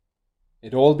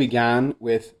It all began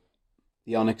with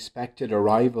the unexpected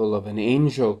arrival of an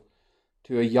angel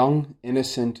to a young,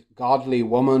 innocent, godly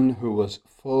woman who was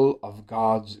full of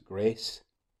God's grace.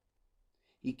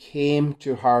 He came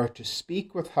to her to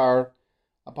speak with her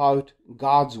about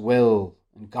God's will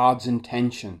and God's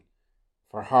intention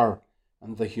for her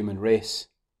and the human race.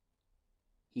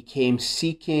 He came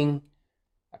seeking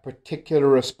a particular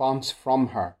response from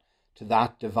her to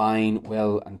that divine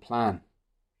will and plan.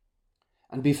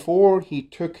 And before he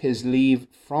took his leave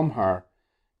from her,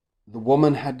 the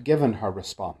woman had given her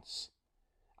response.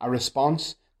 A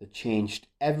response that changed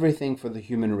everything for the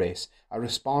human race. A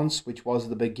response which was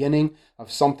the beginning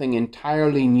of something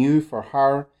entirely new for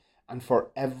her and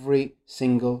for every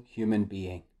single human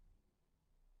being.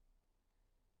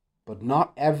 But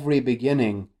not every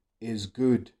beginning is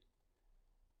good.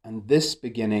 And this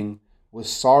beginning was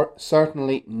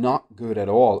certainly not good at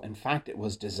all. In fact, it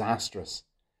was disastrous.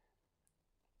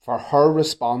 For her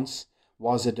response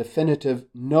was a definitive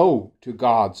no to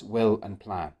God's will and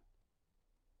plan.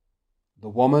 The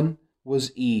woman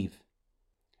was Eve,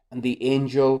 and the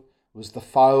angel was the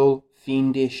foul,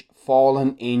 fiendish,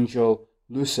 fallen angel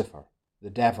Lucifer, the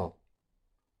devil.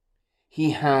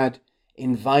 He had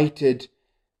invited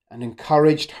and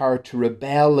encouraged her to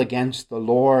rebel against the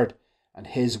Lord and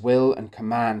his will and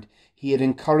command. He had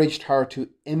encouraged her to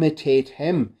imitate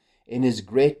him in his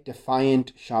great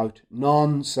defiant shout,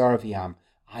 "Non serviam,"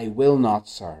 I will not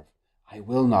serve, I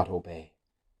will not obey.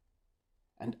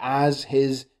 And as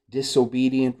his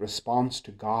disobedient response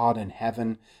to God in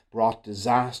heaven brought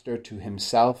disaster to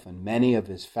himself and many of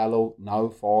his fellow now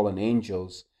fallen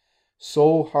angels,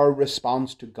 so her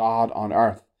response to God on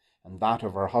earth and that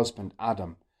of her husband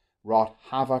Adam wrought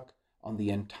havoc on the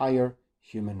entire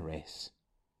human race.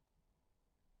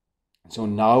 And so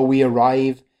now we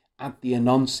arrive at the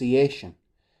Annunciation,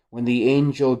 when the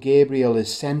angel Gabriel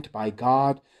is sent by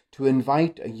God to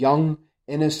invite a young,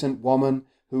 innocent woman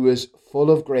who is full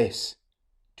of grace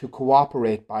to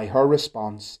cooperate by her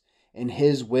response in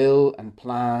his will and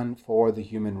plan for the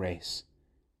human race.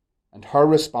 And her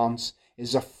response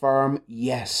is a firm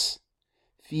yes.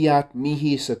 Fiat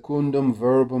mihi secundum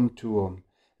verbum tuum.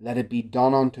 Let it be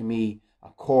done unto me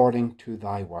according to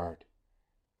thy word.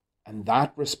 And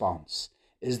that response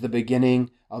is the beginning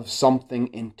of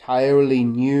something entirely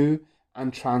new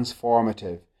and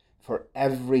transformative for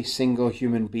every single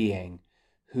human being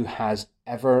who has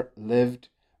ever lived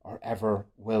or ever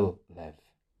will live.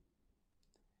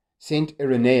 Saint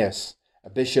Irenaeus, a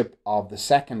bishop of the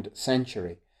 2nd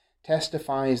century,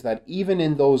 testifies that even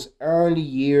in those early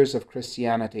years of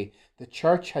Christianity, the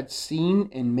Church had seen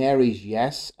in Mary's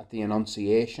yes at the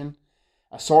Annunciation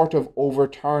a sort of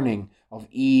overturning of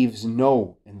Eve's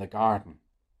no in the garden.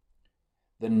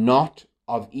 The knot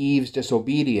of Eve's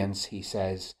disobedience, he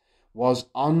says, was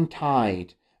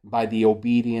untied by the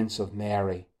obedience of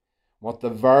Mary. What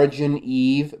the Virgin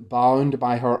Eve bound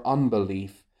by her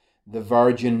unbelief, the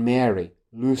Virgin Mary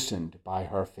loosened by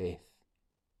her faith.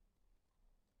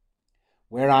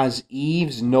 Whereas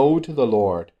Eve's no to the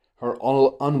Lord, her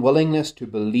unwillingness to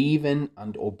believe in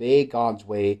and obey God's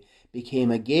way,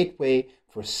 became a gateway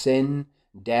for sin,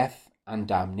 death, and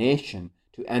damnation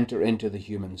to enter into the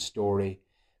human story,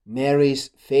 Mary's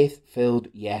faith-filled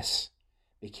yes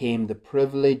became the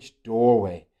privileged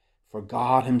doorway for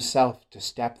God himself to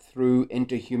step through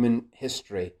into human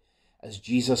history as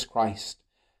Jesus Christ,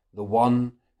 the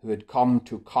one who had come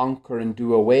to conquer and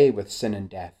do away with sin and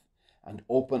death and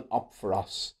open up for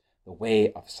us the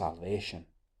way of salvation.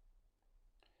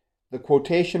 The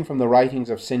quotation from the writings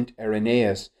of St.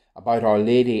 Irenaeus about Our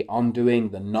Lady undoing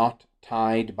the knot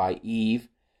tied by Eve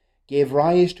gave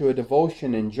rise to a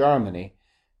devotion in Germany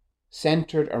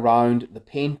centered around the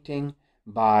painting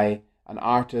by an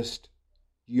artist,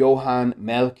 Johann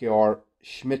Melchior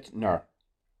Schmittner,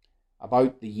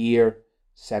 about the year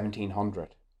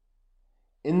 1700.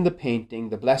 In the painting,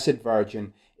 the Blessed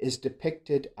Virgin is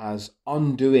depicted as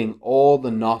undoing all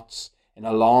the knots in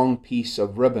a long piece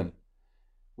of ribbon,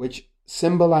 which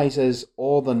symbolizes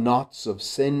all the knots of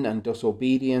sin and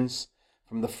disobedience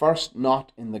from the first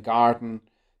knot in the garden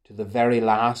to the very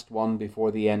last one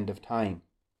before the end of time.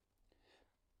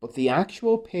 But the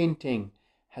actual painting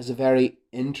has a very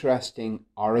interesting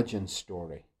origin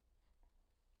story.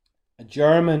 A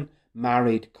German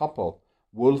married couple,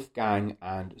 Wolfgang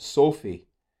and Sophie,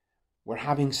 were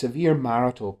having severe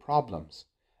marital problems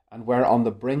and were on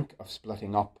the brink of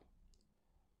splitting up.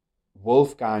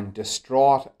 Wolfgang,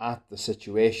 distraught at the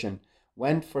situation,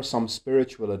 went for some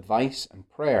spiritual advice and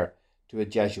prayer to a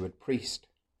Jesuit priest.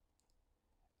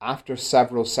 After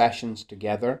several sessions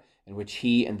together, in which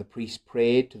he and the priest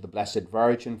prayed to the Blessed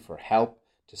Virgin for help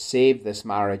to save this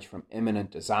marriage from imminent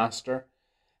disaster,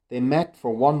 they met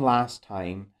for one last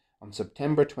time on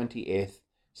September 28th,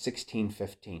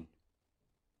 1615.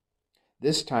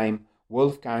 This time,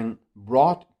 Wolfgang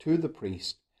brought to the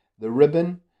priest the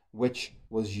ribbon which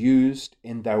was used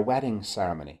in their wedding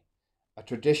ceremony, a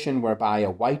tradition whereby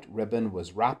a white ribbon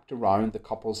was wrapped around the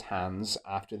couple's hands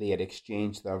after they had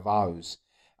exchanged their vows,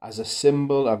 as a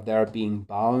symbol of their being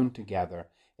bound together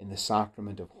in the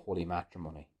sacrament of holy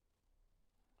matrimony.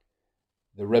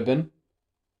 The ribbon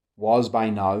was by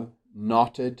now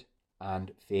knotted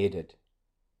and faded.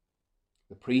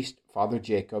 The priest, Father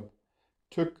Jacob,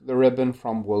 took the ribbon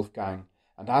from Wolfgang,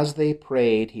 and as they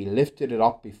prayed, he lifted it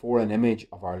up before an image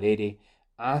of Our Lady,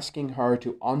 asking her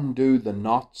to undo the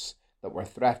knots that were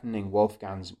threatening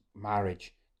Wolfgang's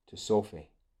marriage to Sophie.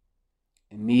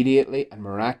 Immediately and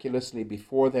miraculously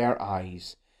before their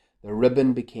eyes, the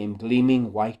ribbon became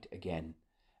gleaming white again,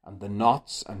 and the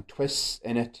knots and twists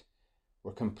in it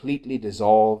were completely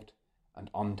dissolved and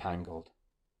untangled.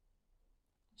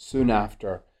 Soon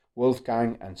after,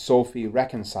 Wolfgang and Sophie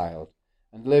reconciled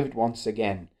and lived once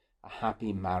again a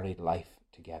happy married life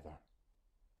together.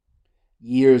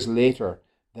 Years later,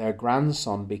 their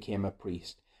grandson became a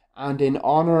priest, and in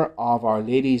honour of Our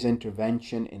Lady's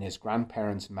intervention in his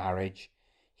grandparents' marriage,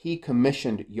 he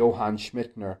commissioned Johann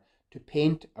Schmittner to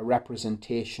paint a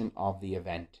representation of the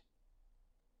event.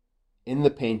 In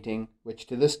the painting, which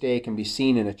to this day can be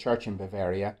seen in a church in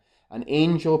Bavaria, an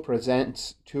angel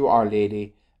presents to Our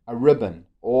Lady a ribbon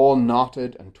all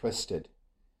knotted and twisted,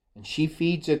 and she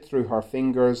feeds it through her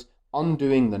fingers,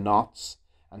 undoing the knots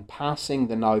and passing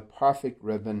the now perfect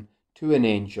ribbon to an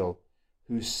angel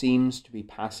who seems to be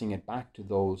passing it back to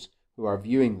those who are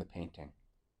viewing the painting.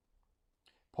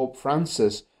 Pope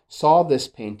Francis saw this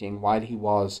painting while he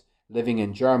was living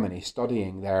in Germany,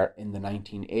 studying there in the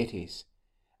 1980s,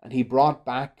 and he brought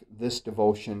back this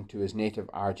devotion to his native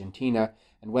Argentina,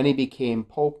 and when he became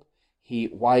Pope, he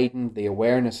widened the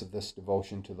awareness of this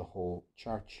devotion to the whole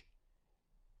Church.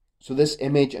 So this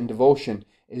image and devotion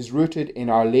is rooted in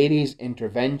Our Lady's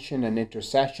intervention and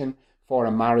intercession for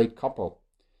a married couple,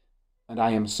 and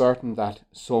I am certain that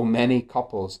so many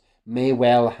couples may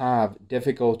well have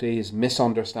difficulties,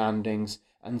 misunderstandings,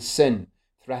 and sin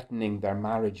threatening their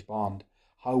marriage bond.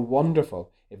 How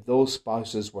wonderful if those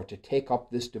spouses were to take up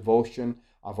this devotion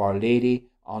of Our Lady,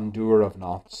 Undoer of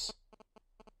Knots.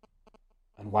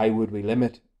 And why would we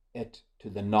limit it to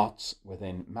the knots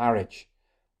within marriage?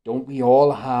 Don't we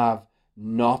all have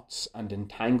knots and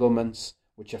entanglements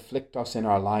which afflict us in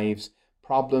our lives,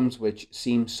 problems which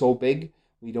seem so big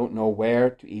we don't know where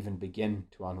to even begin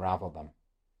to unravel them?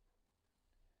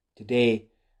 Today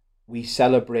we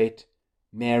celebrate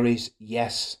Mary's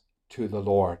yes to the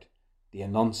Lord, the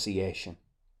Annunciation,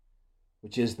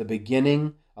 which is the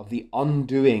beginning of the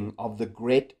undoing of the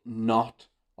great knot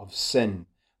of sin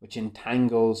which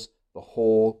entangles the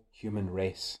whole human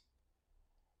race.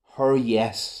 Her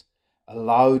yes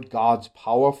allowed God's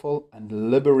powerful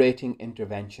and liberating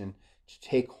intervention to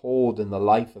take hold in the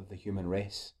life of the human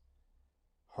race.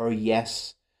 Her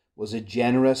yes was a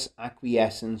generous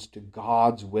acquiescence to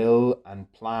God's will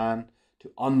and plan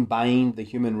to unbind the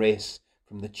human race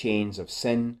from the chains of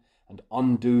sin and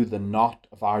undo the knot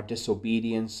of our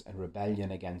disobedience and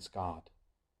rebellion against God.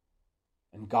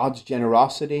 And God's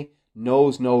generosity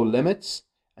knows no limits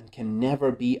and can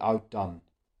never be outdone.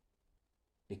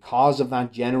 Because of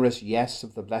that generous yes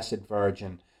of the Blessed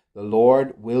Virgin, the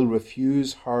Lord will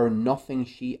refuse her nothing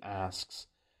she asks,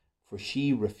 for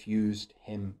she refused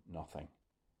him nothing.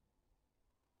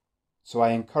 So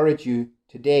I encourage you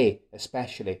today,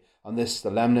 especially on this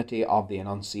solemnity of the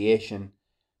Annunciation,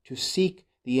 to seek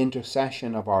the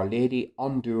intercession of Our Lady,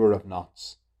 Undoer of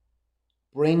Knots.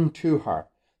 Bring to her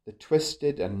the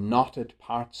twisted and knotted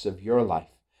parts of your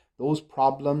life, those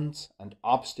problems and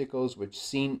obstacles which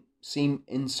seem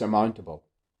insurmountable.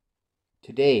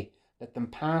 Today, let them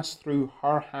pass through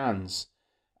her hands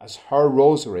as her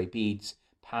rosary beads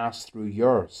pass through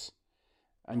yours,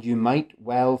 and you might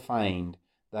well find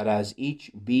that as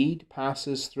each bead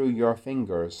passes through your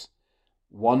fingers,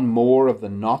 one more of the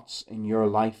knots in your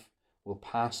life will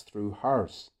pass through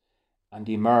hers and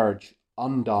emerge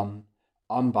undone,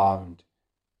 unbound,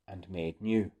 and made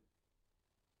new.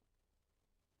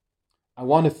 I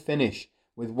want to finish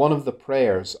with one of the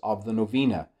prayers of the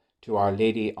novena to Our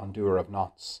Lady, Undoer of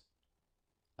Knots.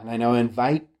 And I now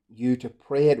invite you to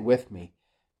pray it with me,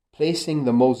 placing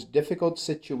the most difficult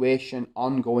situation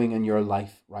ongoing in your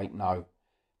life right now,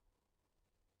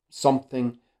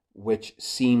 something which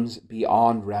seems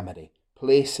beyond remedy.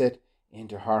 Place it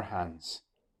into her hands.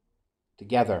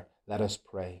 Together, let us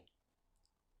pray.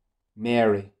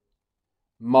 Mary,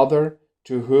 Mother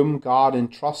to whom God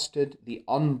entrusted the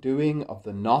undoing of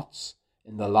the knots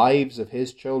in the lives of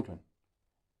his children,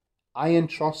 I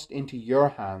entrust into your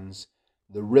hands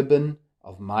the ribbon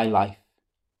of my life.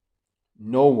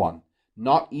 No one,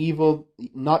 not even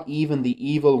the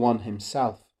evil one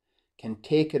himself, can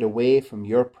take it away from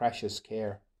your precious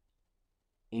care.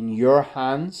 In your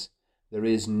hands there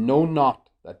is no knot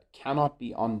that cannot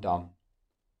be undone.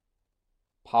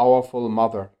 Powerful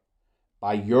Mother,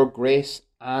 by your grace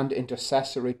and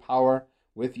intercessory power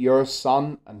with your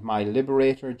Son and my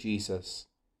Liberator Jesus,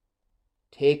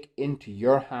 take into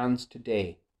your hands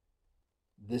today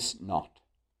this knot.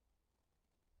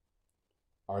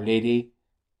 Our Lady,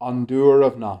 undoer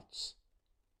of knots,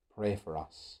 pray for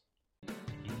us.